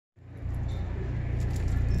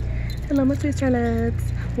Hello my sweet starlets,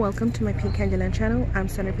 welcome to my Pink Candyland channel. I'm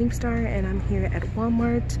Center Pink Star and I'm here at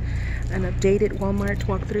Walmart, an updated Walmart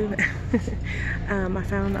walkthrough. I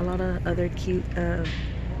found a lot of other cute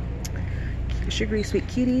sugary sweet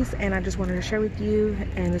cuties and I just wanted to share with you,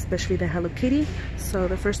 and especially the Hello Kitty. So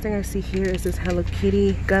the first thing I see here is this Hello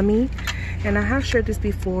Kitty gummy, and I have shared this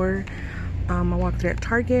before. I walked through at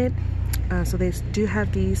Target, so they do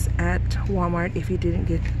have these at Walmart if you didn't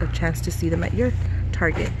get a chance to see them at your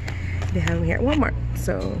Target. They have them here at Walmart.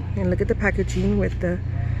 So, and look at the packaging with the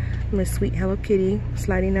Miss Sweet Hello Kitty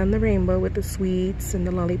sliding down the rainbow with the sweets and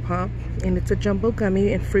the lollipop, and it's a jumbo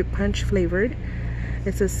gummy and fruit punch flavored.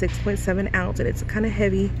 It's a 6.7 ounce and it's a kind of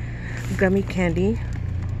heavy gummy candy,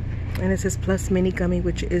 and it says plus mini gummy,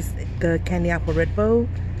 which is the candy apple red bow.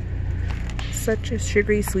 Such a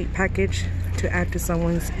sugary sweet package to add to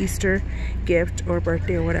someone's Easter gift or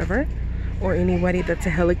birthday or whatever, or anybody that's a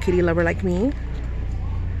Hello Kitty lover like me.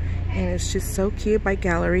 And it's just so cute by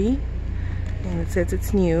Gallery, and it says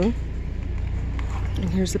it's new. And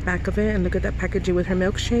here's the back of it, and look at that packaging with her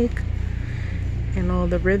milkshake and all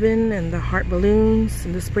the ribbon and the heart balloons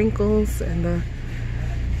and the sprinkles and the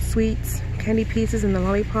sweets, candy pieces and the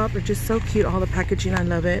lollipop. It's just so cute, all the packaging. I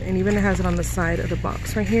love it. And even it has it on the side of the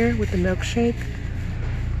box right here with the milkshake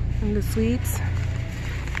and the sweets.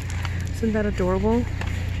 Isn't that adorable?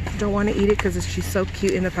 Don't want to eat it because it's just so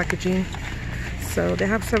cute in the packaging. So they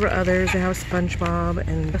have several others. They have SpongeBob,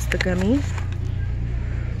 and that's the gummy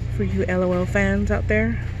for you LOL fans out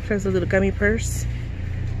there. She has a little gummy purse.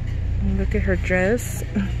 And look at her dress.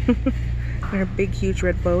 And her big huge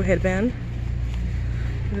red bow headband.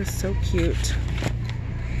 It is so cute.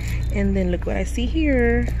 And then look what I see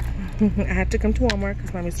here. I had to come to Walmart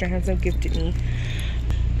because my Mr. Handsome gifted me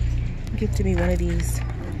one of these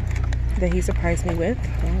that he surprised me with.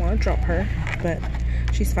 I don't want to drop her, but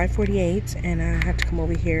she's $5.48, and I had to come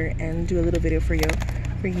over here and do a little video for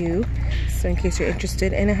you, so in case you're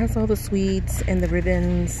interested. And it has all the sweets and the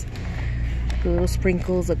ribbons, the little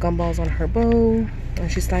sprinkles, the gumballs on her bow,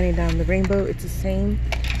 and she's sliding down the rainbow. It's the same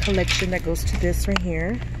collection that goes to this right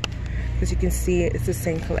here. As you can see, it's the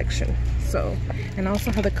same collection. So, and I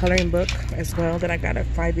also have the coloring book as well that I got at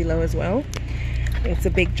Five Below as well. It's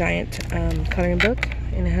a big giant coloring book,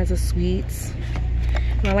 and it has the sweets.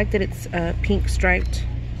 And I like that it's pink striped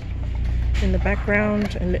in the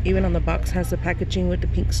background, and even on the box has the packaging with the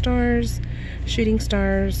pink stars, shooting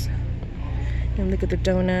stars. And look at the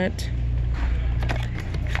donut.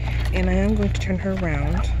 And I am going to turn her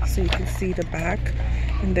around so you can see the back.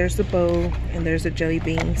 And there's the bow, and there's the jelly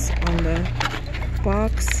beans on the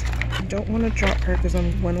box. I don't want to drop her because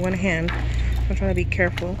I'm one hand. I'm trying to be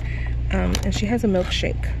careful. And she has a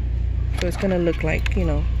milkshake, so it's gonna look like, you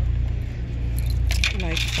know,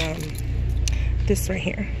 like this right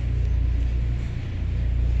here.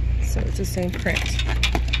 So it's the same print.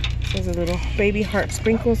 So there's a little baby heart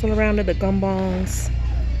sprinkles all around it, the gumballs,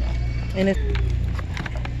 and it's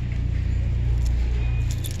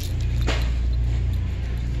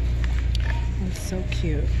so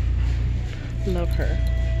cute. Love her.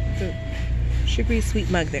 The sugary sweet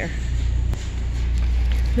mug there.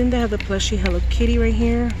 Then they have the plushie Hello Kitty right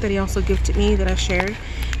here that he also gifted me, that I shared,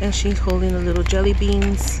 and she's holding the little jelly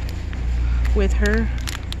beans with her,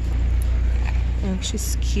 and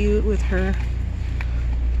she's cute with her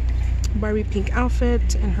Barbie pink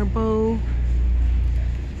outfit and her bow.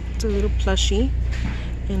 It's a little plushie,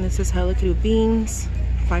 and it says Hello Kitty with beans,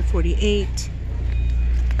 $5.48.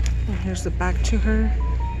 And here's the back to her,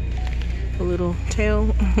 a little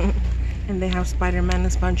tail. And they have Spider-Man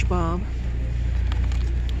and SpongeBob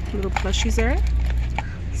little plushies there,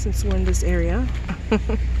 since we're in this area. I'm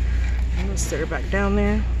gonna set her back down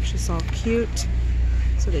there. She's all cute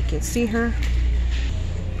so they can see her.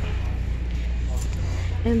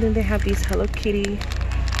 And then they have these Hello Kitty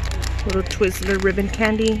little Twizzler ribbon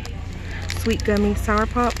candy sweet gummy sour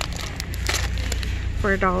pop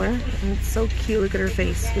for $1, and it's so cute. Look at her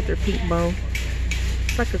face with her pink bow.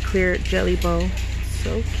 It's like a clear jelly bow.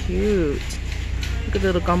 So cute. Look at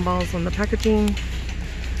the little gumballs on the packaging.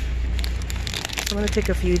 I'm gonna take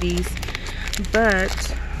a few of these,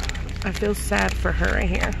 but I feel sad for her right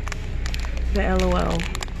here. The LOL.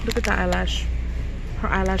 Look at the eyelash. Her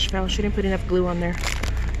eyelash fell. She didn't put enough glue on there.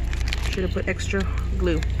 Should have put extra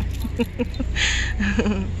glue.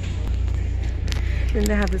 Then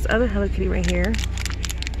they have this other Hello Kitty right here,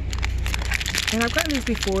 and I've gotten these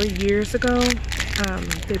before years ago.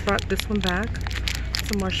 They brought this one back.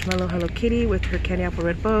 It's a marshmallow Hello Kitty with her candy apple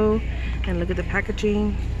red bow, and look at the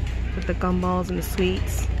packaging with the gumballs and the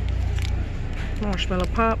sweets. Marshmallow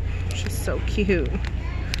pop. She's so cute.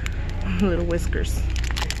 Little whiskers.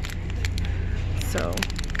 So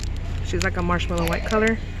She's like a marshmallow white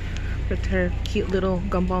color with her cute little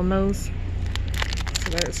gumball nose. So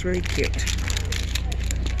that is really cute.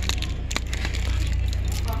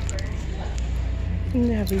 And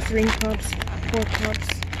they have these ring pops, 4 pops,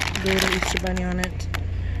 little Easter bunny on it.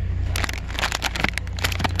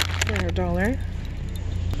 They're $1.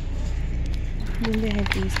 Then they have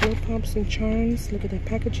these blow pops and charms. Look at that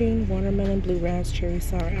packaging. Watermelon, blue raspberry,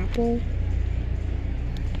 sour apple.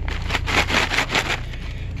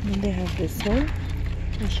 And then they have this one.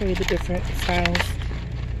 I'll show you the different styles.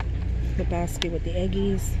 The basket with the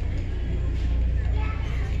eggies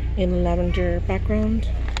in a lavender background.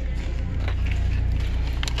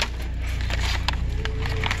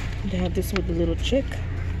 They have this with the little chick.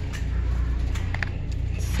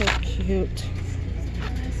 So cute.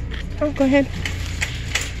 Oh, go ahead.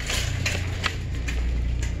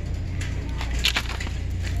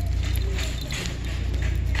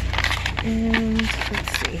 And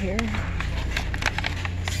let's see here.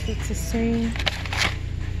 So it's the same.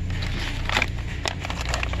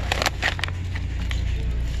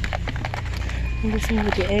 And this one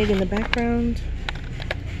with the egg in the background,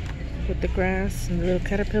 with the grass and the little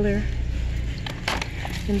caterpillar.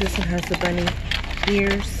 And this one has the bunny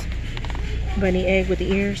ears, bunny egg with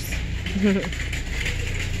the ears.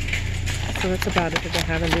 So that's about it that they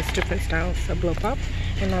have in these different styles of blow pop.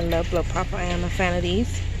 And I love blow pop. I am a fan of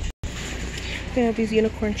these. They have these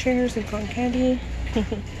unicorn chairs and cotton candy.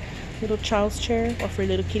 Little child's chair, or for a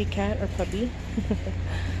little kitty cat or puppy.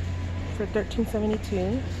 For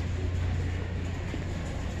 $13.72.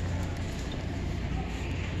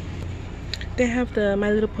 They have the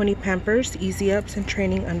My Little Pony Pampers Easy Ups and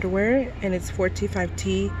Training Underwear, and it's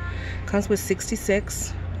 4T5T. Comes with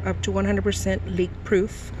 66, up to 100% leak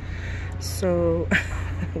proof. So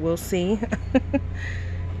we'll see.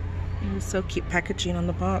 It's so cute packaging on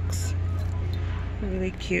the box.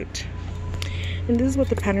 Really cute. And this is what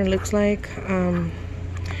the pattern looks like.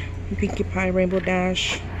 Pinkie Pie, Rainbow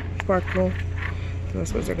Dash, Sparkle. So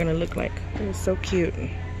that's what they're gonna look like. It's so cute.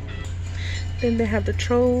 Then they have the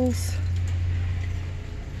trolls.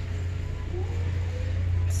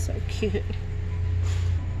 So cute.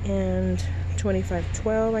 And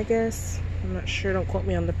 $25.12, I guess. I'm not sure, don't quote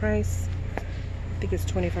me on the price. I think it's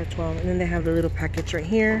 $25.12. And then they have the little package right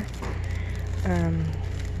here.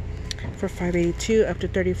 For $5.82, up to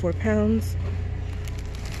 34 pounds.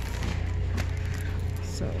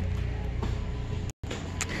 So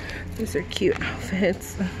these are cute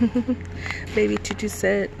outfits. Baby tutu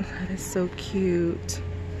set. That is so cute.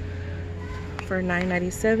 For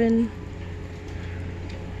 $9.97.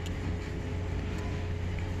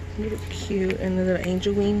 Really cute. And the little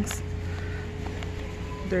angel wings.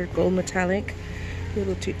 They're gold metallic.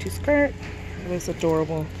 Little tutu skirt. It was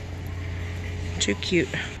adorable. Too cute.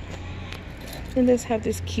 And this have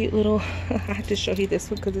this cute little, I have to show you this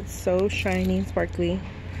one because it's so shiny and sparkly.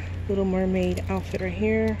 Little mermaid outfit right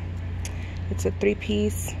here. It's a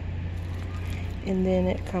 3-piece. And then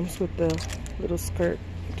it comes with the little skirt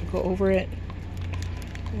to go over it.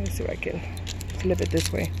 Let me see if I can flip it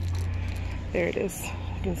this way. There it is.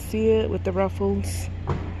 You can see it with the ruffles.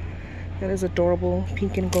 That is adorable.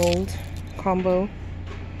 Pink and gold combo.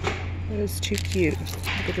 That is too cute.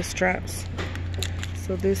 Look at the straps.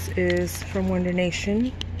 So this is from Wonder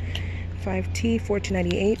Nation. 5T,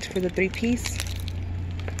 $14.98 for the 3-piece.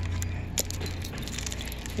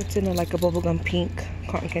 It's in like a bubblegum pink,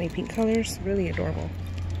 cotton candy pink colors. Really adorable.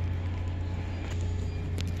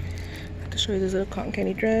 I have to show you this little cotton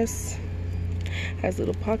candy dress. Has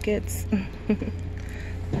little pockets.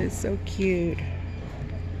 It's so cute.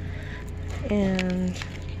 And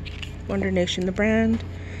Wonder Nation, the brand.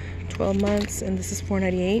 12 months, and this is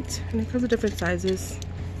 $4.98, and it comes in different sizes,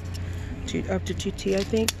 up to 2T, I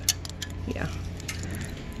think. Yeah,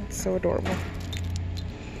 it's so adorable.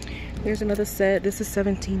 Here's another set. This is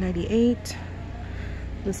 $17.98.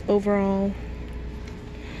 This overall,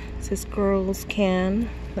 it says girls can.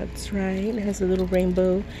 That's right. It has a little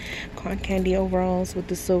rainbow cotton candy overalls with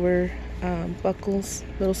the silver buckles,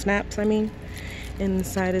 little snaps, I mean. And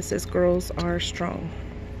inside it says girls are strong,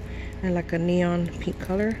 and like a neon pink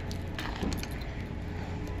color.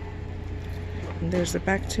 And there's the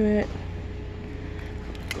back to it.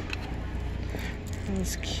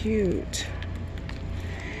 That's cute.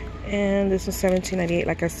 And this was $17.98,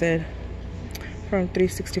 like I said, from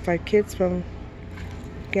 365 Kids from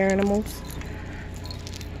Garanimals.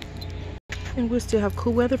 And we still have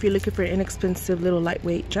cool weather if you're looking for an inexpensive little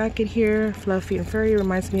lightweight jacket here. Fluffy and furry.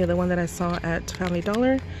 Reminds me of the one that I saw at Family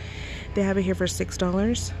Dollar. They have it here for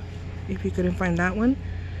 $6. If you couldn't find that one,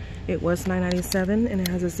 it was $9.97, and it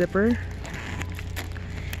has a zipper.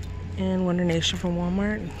 And Wonder Nation from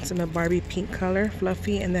Walmart. It's in a Barbie pink color,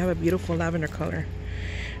 fluffy, and they have a beautiful lavender color.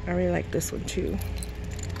 I really like this one too.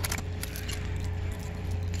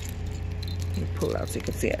 Let me pull it out so you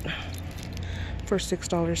can see it. For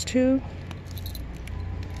 $6 too.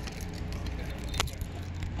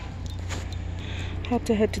 Have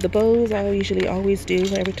to head to the bows. I usually always do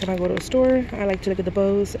every time I go to a store. I like to look at the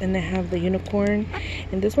bows, and they have the unicorn,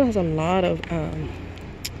 and this one has a lot of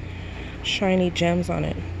shiny gems on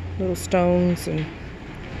it, little stones, and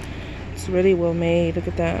it's really well made. Look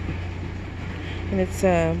at that. And it's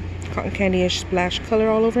cotton candy-ish splash color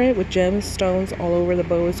all over it with gems, stones all over the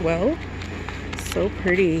bow as well. So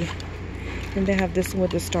pretty. And they have this one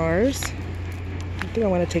with the stars. I think I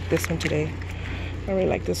want to take this one today. I really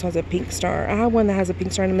like this one. Has a pink star. I have one that has a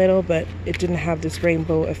pink star in the middle, but it didn't have this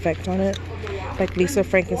rainbow effect on it, like Lisa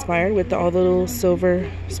Frank inspired, with all the little silver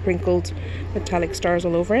sprinkled metallic stars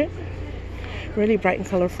all over it. Really bright and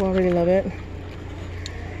colorful. I really love it.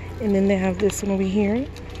 And then they have this one over here,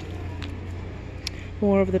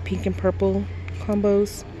 more of the pink and purple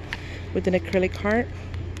combos with an acrylic heart.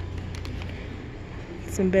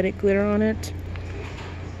 It's embedded glitter on it.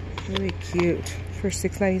 Really cute for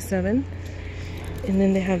 $6.97. And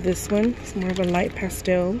then they have this one. It's more of a light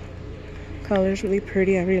pastel colors, really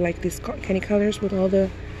pretty. I really like these candy colors with all the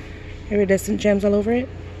iridescent gems all over it.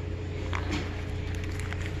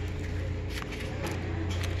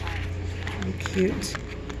 Really cute.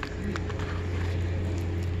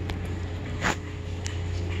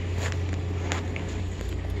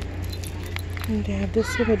 And they have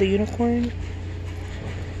this one with the unicorn.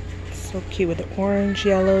 So cute with the orange,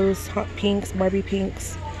 yellows, hot pinks, Barbie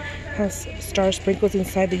pinks. Has star sprinkles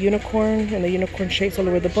inside the unicorn, and the unicorn shapes all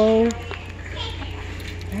over the bow.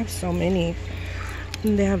 I have so many.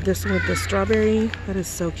 And they have this one with the strawberry. That is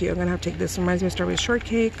so cute. I'm gonna have to take this. Reminds me of strawberry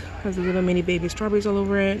shortcake. Has a little mini baby strawberries all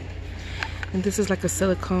over it. And this is like a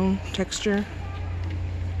silicone texture.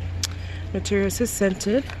 Material is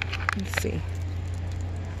scented. Let's see.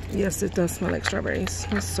 Yes, it does smell like strawberries.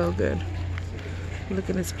 It's so good. Look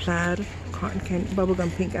at this plaid cotton candy,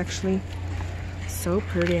 bubblegum pink actually. So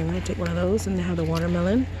pretty. I'm gonna take one of those. And they have the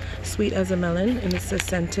watermelon, sweet as a melon, and it says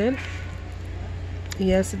scented.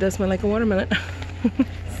 Yes, it does smell like a watermelon.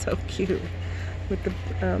 So cute with the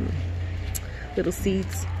little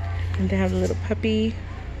seeds. And they have a little puppy.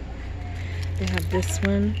 They have this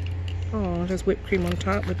one. Oh, there's whipped cream on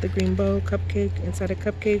top with the green bow, cupcake inside a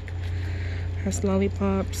cupcake. Has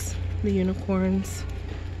lollipops, the unicorns.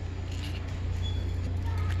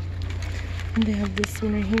 And they have this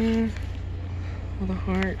one right here. All the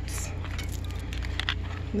hearts.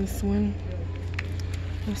 This one.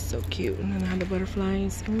 That's so cute. And then I have the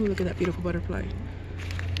butterflies. Oh, look at that beautiful butterfly.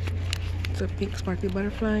 It's a pink sparkly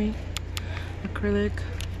butterfly. Acrylic.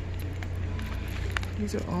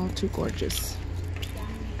 These are all too gorgeous.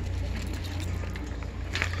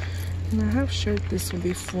 And I have shared this one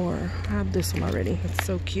before. I have this one already. It's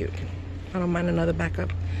so cute. I don't mind another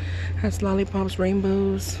backup. Has lollipops,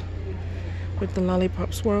 rainbows with the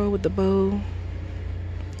lollipop swirl with the bow.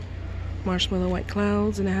 Marshmallow white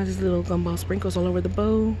clouds, and it has these little gumball sprinkles all over the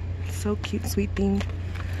bow. So cute, sweet theme.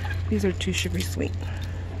 These are too sugary sweet.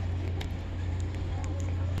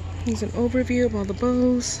 Here's an overview of all the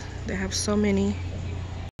bows. They have so many.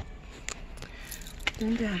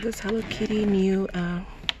 Then they have this Hello Kitty new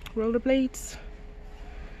rollerblades. It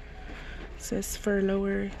says for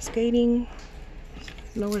lower skating,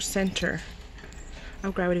 lower center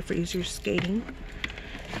of gravity for easier skating.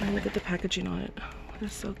 And look at the packaging on it.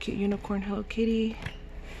 That's so cute. Unicorn Hello Kitty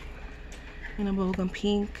in a bubblegum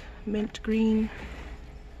pink, mint green.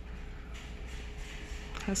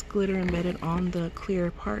 Has glitter embedded on the clear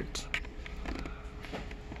part.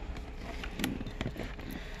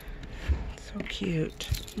 So cute.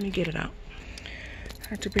 Let me get it out. I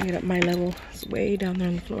have to bring it up my level. It's way down there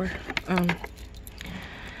on the floor.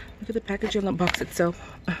 Look at the packaging on the box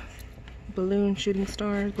itself. Balloon shooting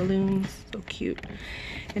stars, balloons. So cute.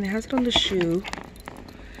 And it has it on the shoe.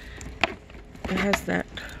 It has that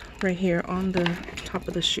right here on the top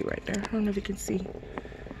of the shoe right there. I don't know if you can see.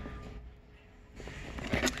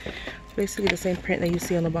 It's basically the same print that you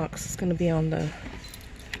see on the box. It's going to be on the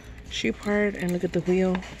shoe part. And look at the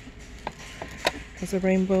wheel. Has a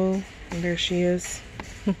rainbow. And there she is.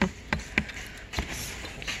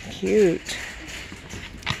 Cute.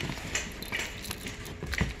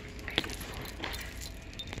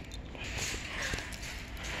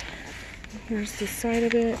 Here's the side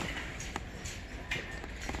of it.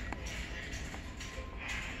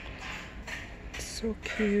 So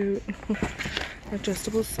cute.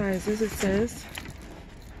 Adjustable sizes, it says.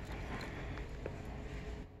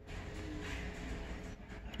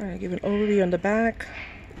 Alright, give an overview on the back.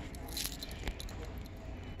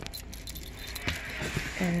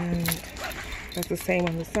 And that's the same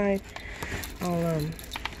on the side. I'll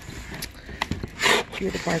give you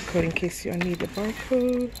the barcode in case you need the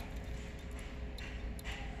barcode.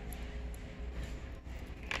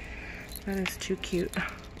 That is too cute.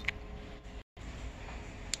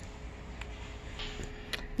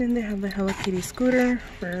 Then they have the Hello Kitty scooter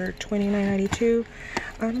for $29.92.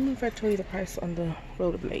 I don't know if I told you the price on the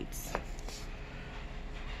rollerblades.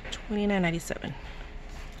 $29.97.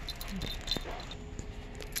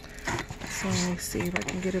 So let me see if I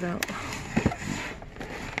can get it out.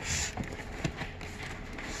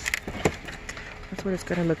 That's what it's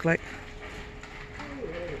gonna look like.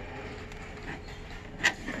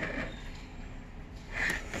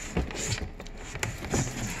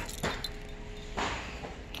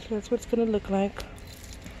 So that's what it's gonna look like.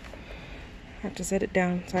 I have to set it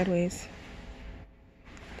down sideways.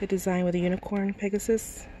 The design with a unicorn,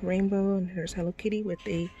 Pegasus, rainbow, and there's Hello Kitty with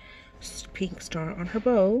a pink star on her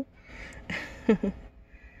bow.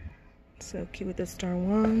 So cute with the star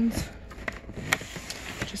wands,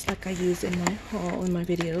 just like I use in my haul, in my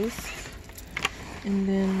videos. And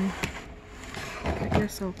then I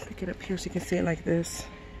guess I'll pick it up here so you can see it like this.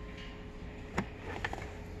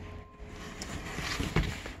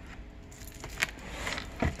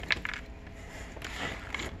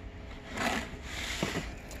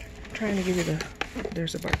 I'm trying to give you the,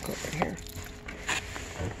 there's a barcode right here.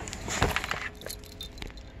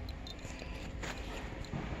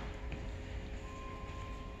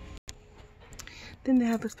 Then they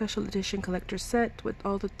have the special edition collector set with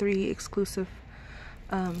all the 3 exclusive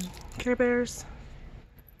Care Bears.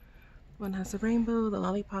 One has the rainbow, the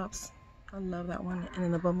lollipops. I love that one. And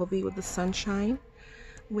then the bumblebee with the sunshine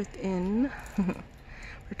within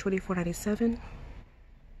for $24.97.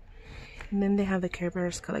 And then they have the Care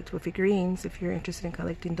Bears collectible figurines. If you're interested in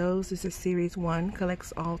collecting those, this is series 1,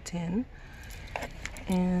 collects all 10.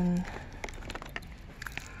 And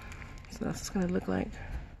so that's what it's gonna look like.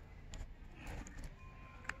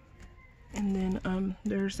 And then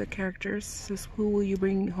there's the characters. It says, who will you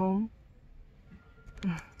bring home?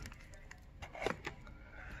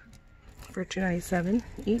 For $2.97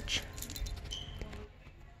 each.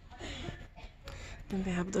 Then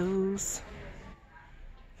they have those.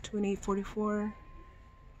 $28.44 for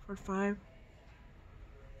 5.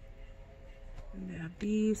 And they have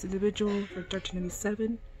these individual for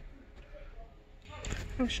 $13.97.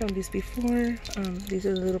 I've shown these before. These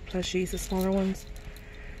are the little plushies, the smaller ones.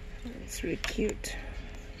 It's really cute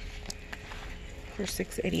for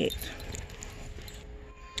 $6.88.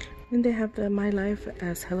 Then they have the My Life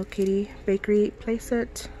as Hello Kitty bakery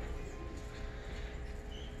playset.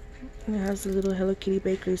 And it has the little Hello Kitty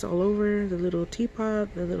bakeries all over, the little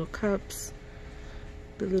teapot, the little cups,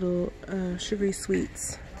 the little sugary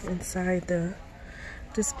sweets inside the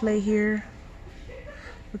display here.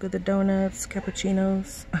 Look at the donuts,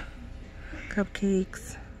 cappuccinos,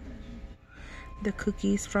 cupcakes. The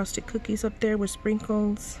cookies, frosted cookies up there with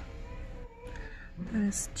sprinkles. That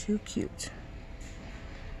is too cute.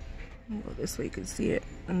 I'll go this way, you can see it.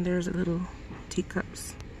 And there's a little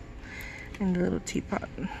teacups and the little teapot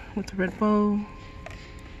with the red bow.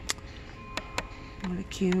 Really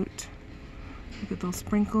cute. Look at those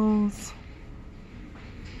sprinkles.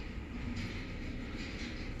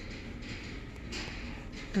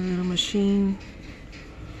 The little machine.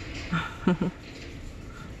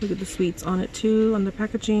 Look at the sweets on it too, on the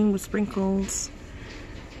packaging with sprinkles.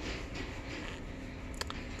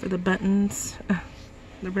 For the buttons,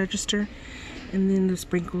 the register. And then the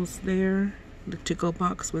sprinkles there. The to-go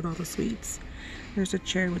box with all the sweets. There's a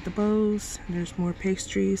chair with the bows. There's more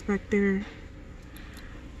pastries back there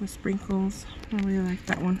with sprinkles. I really like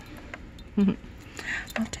that one.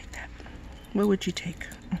 I'll take that. What would you take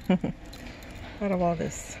out of all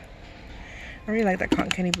this? I really like that cotton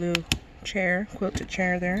candy blue chair, quilted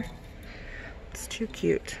chair there. It's too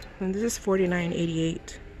cute. And this is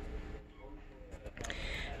 $49.88.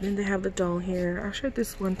 Then they have the doll here. I showed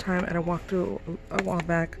this one time at a walkthrough a while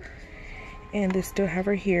back, and they still have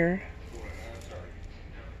her here.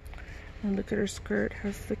 And look at her skirt,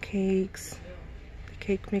 has the cakes, the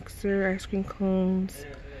cake mixer, ice cream cones.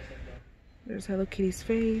 There's Hello Kitty's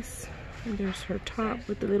face, and there's her top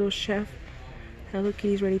with the little chef. Hello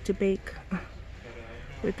Kitty's ready to bake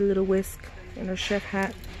with the little whisk and her chef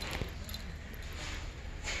hat.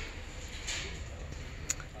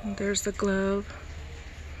 And there's the glove.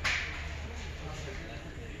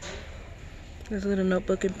 There's a little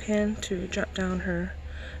notebook and pen to jot down her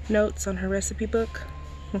notes on her recipe book.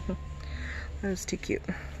 That was too cute.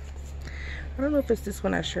 I don't know if it's this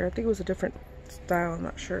one I shared. I think it was a different style, I'm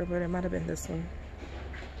not sure, but it might have been this one.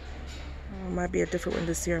 It might be a different one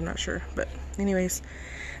this year, I'm not sure. But anyways,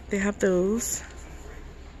 they have those.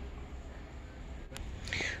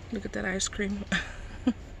 Look at that ice cream.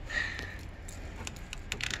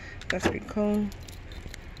 Ice cream cone.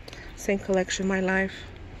 Same collection, My Life.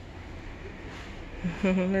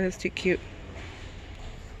 That is too cute.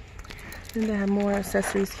 Then they have more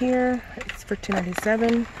accessories here. It's for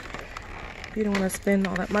 $10.97. If you don't want to spend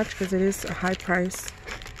all that much, because it is a high price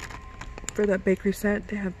for that bakery set.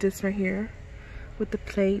 They have this right here with the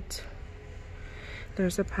plate.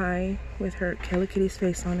 There's a pie with her Hello Kitty's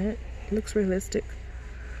face on it. It looks realistic.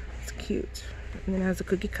 It's cute. And then it has the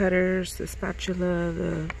cookie cutters, the spatula,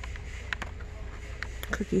 the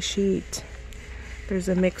cookie sheet. There's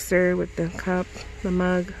a mixer with the cup, the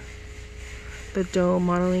mug, the dough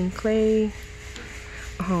modeling clay.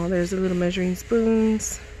 Oh, there's the little measuring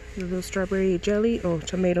spoons, the little strawberry jelly. Oh,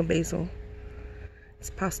 tomato basil. It's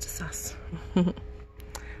pasta sauce.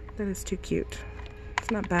 That is too cute.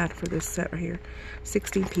 It's not bad for this set right here.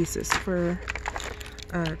 16 pieces for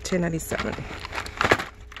 $10.97.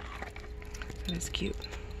 That is cute.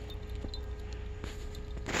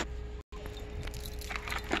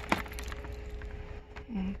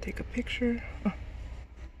 I'll take a picture. Oh.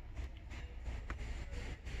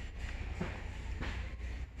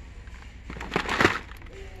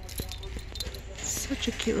 Such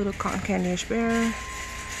a cute little cotton candy-ish bear.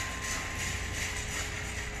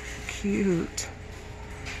 Cute.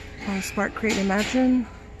 On Smart Create Imagine.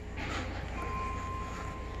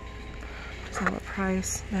 Doesn't have a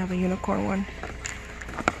price. They have a unicorn one.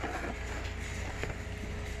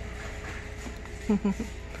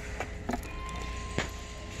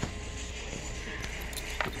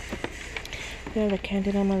 They have the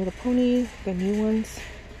Candy My Little Pony, the new ones.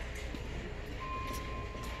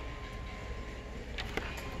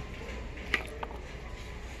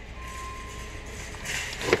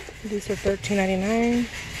 These are $13.99.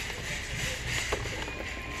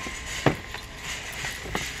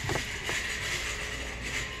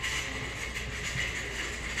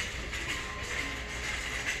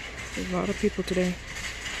 There's a lot of people today.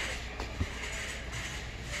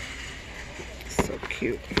 So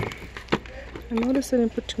cute. I noticed I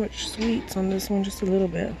didn't put too much sweets on this one, just a little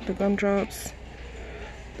bit. The gumdrops,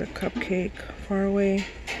 the cupcake, far away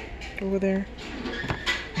over there.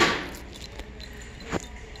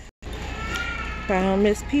 Found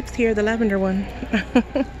Miss Peeps here, the lavender one.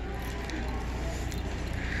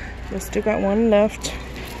 We still got one left.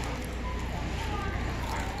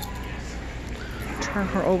 Turn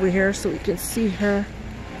her over here so we can see her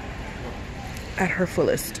at her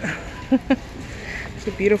fullest. It's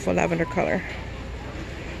a beautiful lavender color.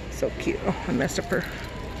 So cute. Oh, I messed up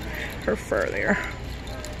her fur there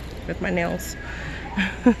with my nails.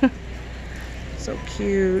 So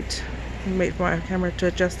cute. I made my camera to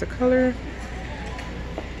adjust the color.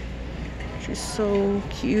 She's so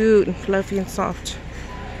cute and fluffy and soft.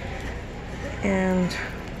 And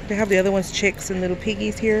they have the other ones, chicks and little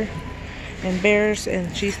piggies here, and bears,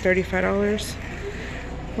 and she's $35.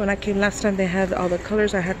 When I came last time, they had all the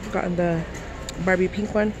colors. I had gotten the Barbie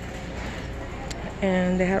pink one,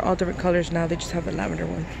 and they had all different colors. Now they just have the lavender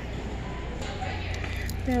one.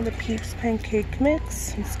 They have the Peeps pancake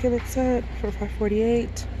mix and skillet set for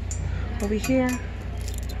 $5.48 over here.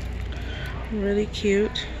 Really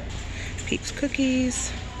cute. Peeps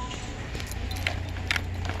cookies.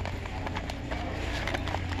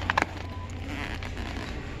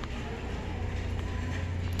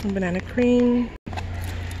 And banana cream.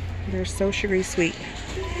 They're so sugary sweet.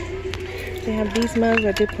 They have these mugs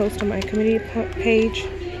I did post on my community page.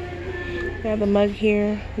 They have the mug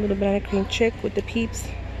here, little banana cream chick with the Peeps.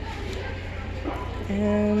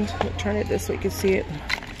 And we'll turn it this way you can see it.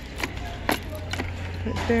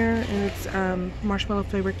 Right there, and it's marshmallow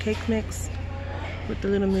flavored cake mix with the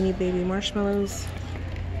little mini baby marshmallows.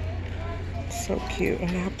 So cute, and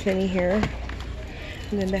they have plenty here.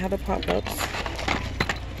 And then they have the pop-ups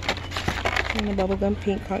and the bubblegum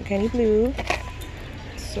pink, cotton candy blue.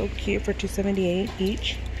 So cute for $2.78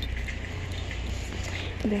 each.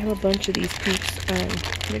 And they have a bunch of these Peeps.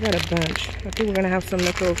 They got a bunch. I think we're gonna have some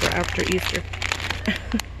left over after Easter.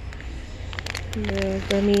 The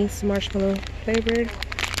gummies, marshmallow flavored.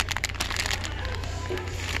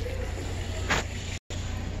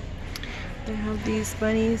 They have these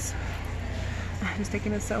bunnies. I'm just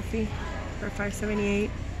taking a selfie for $5.78.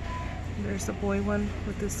 There's a boy one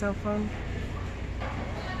with his cell phone.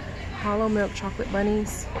 Hollow milk chocolate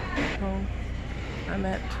bunnies. Oh,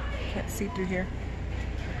 can't see through here.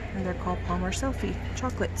 And they're called Palmer Selfie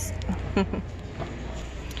chocolates.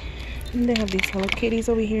 And they have these Hello Kitties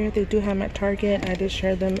over here. They do have them at Target. I did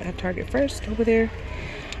share them at Target first over there.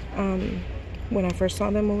 When I first saw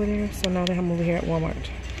them over there. So now they have them over here at Walmart.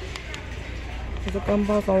 There's the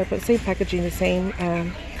gumballs, all the same packaging, the same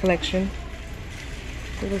collection.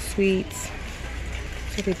 Little sweets.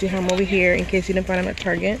 So they do have them over here in case you didn't find them at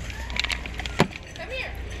Target.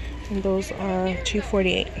 And those are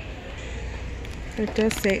 $2.48. It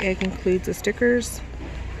does say it includes the stickers.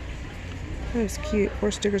 That is cute.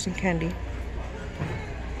 4 stickers and candy.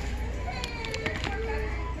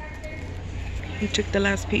 He took the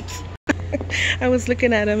last peeps. I was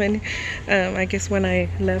looking at him, and I guess when I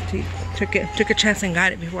left, he took a chance and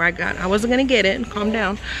got it before I got it. I wasn't gonna get it. Calm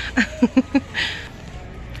down.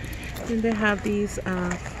 And they have these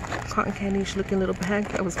cotton candy-ish looking little bag.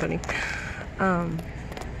 That was funny. And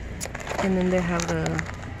then they have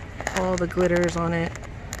all the glitters on it.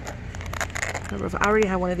 I already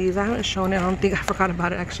have one of these. I haven't shown it. I don't think I forgot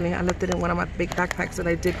about it actually. I left it in one of my big backpacks that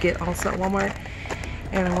I did get also at Walmart.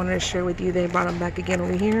 And I wanted to share with you. They brought them back again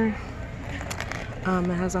over here. It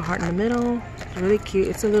has a heart in the middle. It's really cute.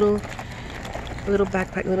 It's a little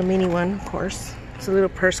backpack, little mini one, of course. It's a little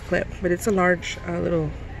purse clip, but it's a large little,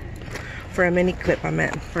 for a mini clip I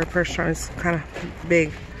meant. For a purse charm, it's kind of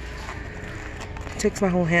big. It takes my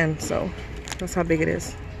whole hand, so that's how big it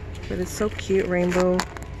is. But it's so cute, rainbow.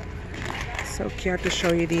 So cute. I have to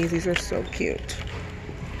show you these. These are so cute.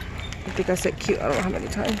 I think I said cute I don't know how many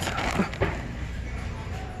times.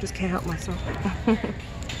 Just can't help myself.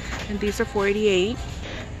 And these are $4.88.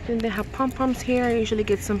 Then they have pom-poms here. I usually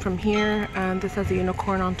get some from here. This has a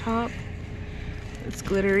unicorn on top. It's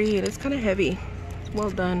glittery and it's kind of heavy. It's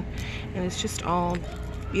well done. And it's just all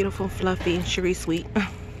beautiful, fluffy, sugary sweet.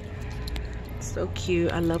 So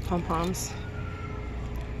cute. I love pom-poms.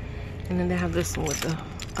 And then they have this one with the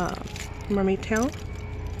mermaid tail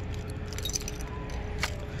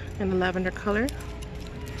and the lavender color.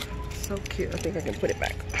 So cute. I think I can put it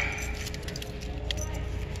back.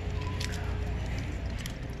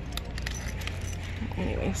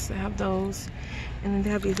 Anyways, they have those, and then they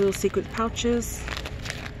have these little secret pouches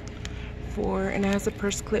and it has a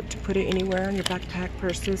purse clip to put it anywhere in your backpack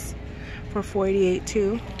purses for $4.88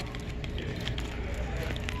 too.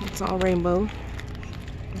 It's all rainbow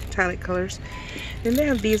metallic colors. Then they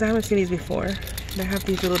have these. I haven't seen these before. They have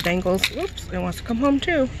these little dangles. Whoops, it wants to come home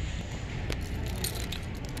too.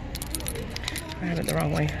 I had it the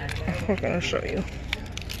wrong way. I'm gonna show you.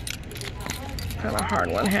 Kind of hard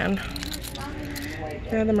in one hand.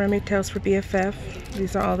 They have the mermaid tails for BFF.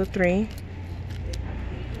 These are all the 3.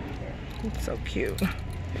 It's so cute.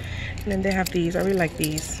 And then they have these. I really like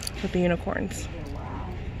these with the unicorns.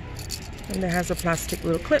 And it has a plastic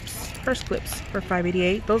little clips, purse clips for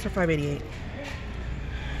 $5.88. Those are $5.88.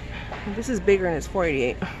 This is bigger and it's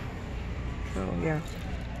 $4.88. So yeah.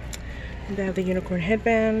 And they have the unicorn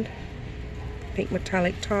headband, pink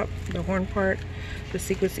metallic top, the horn part, the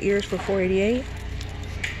sequins ears for $4.88.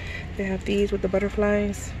 They have these with the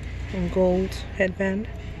butterflies and gold headband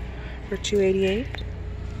for $2.88.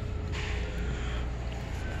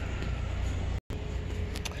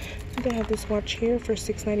 They have this watch here for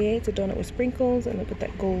 $6.98. It's a donut with sprinkles, and look at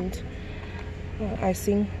that gold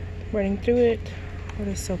icing running through it. That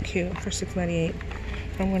is so cute for $6.98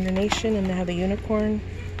 from Wonder Nation. And they have the unicorn,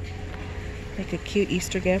 like a cute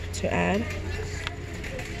Easter gift to add.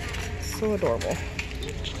 So adorable.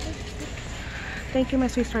 Thank you, my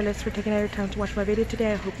sweet starlets, for taking out your time to watch my video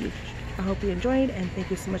today. I hope you enjoyed, and thank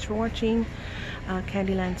you so much for watching.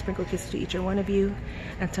 Candyland sprinkle kisses to each and one of you.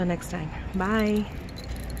 Until next time, bye.